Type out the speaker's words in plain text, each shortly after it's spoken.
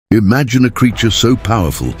Imagine a creature so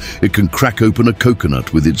powerful it can crack open a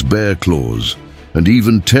coconut with its bare claws, and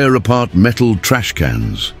even tear apart metal trash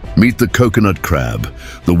cans. Meet the coconut crab,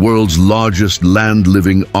 the world's largest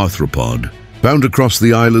land-living arthropod, found across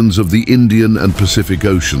the islands of the Indian and Pacific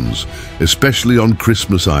Oceans, especially on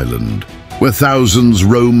Christmas Island, where thousands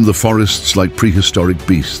roam the forests like prehistoric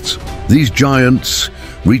beasts. These giants,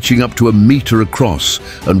 reaching up to a meter across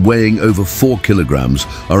and weighing over 4 kilograms,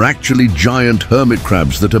 are actually giant hermit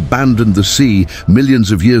crabs that abandoned the sea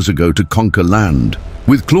millions of years ago to conquer land.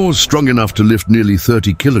 With claws strong enough to lift nearly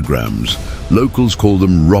 30 kilograms, locals call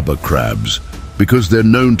them robber crabs because they're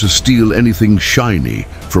known to steal anything shiny,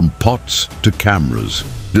 from pots to cameras.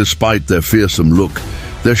 Despite their fearsome look,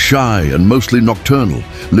 they're shy and mostly nocturnal,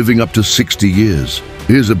 living up to 60 years.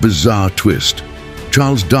 Here's a bizarre twist.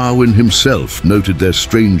 Charles Darwin himself noted their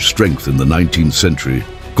strange strength in the 19th century,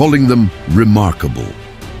 calling them remarkable.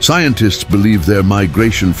 Scientists believe their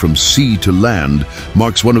migration from sea to land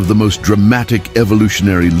marks one of the most dramatic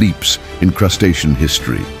evolutionary leaps in crustacean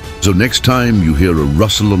history. So next time you hear a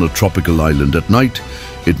rustle on a tropical island at night,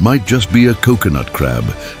 it might just be a coconut crab,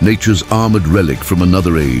 nature's armored relic from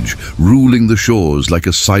another age, ruling the shores like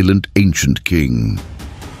a silent ancient king.